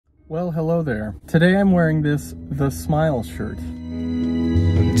Well, hello there. Today I'm wearing this The Smile shirt.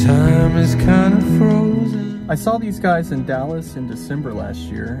 When time is kind of frozen. I saw these guys in Dallas in December last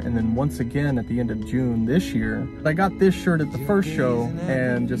year, and then once again at the end of June this year. I got this shirt at the first show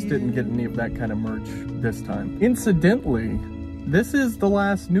and just didn't get any of that kind of merch this time. Incidentally, this is the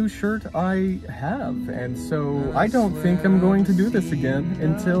last new shirt I have, and so I don't think I'm going to do this again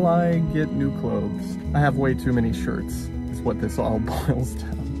until I get new clothes. I have way too many shirts, is what this all boils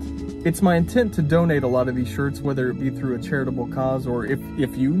down to. It's my intent to donate a lot of these shirts, whether it be through a charitable cause or if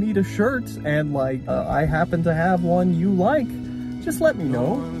you need a shirt and I happen to have one you like, just let me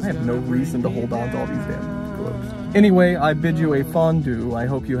know. I have no reason to hold on to all these damn clothes. Anyway, I bid you a fondue. I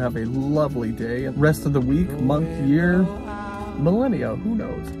hope you have a lovely day. Rest of the week, month, year, millennia, who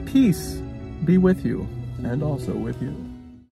knows. Peace be with you and also with you.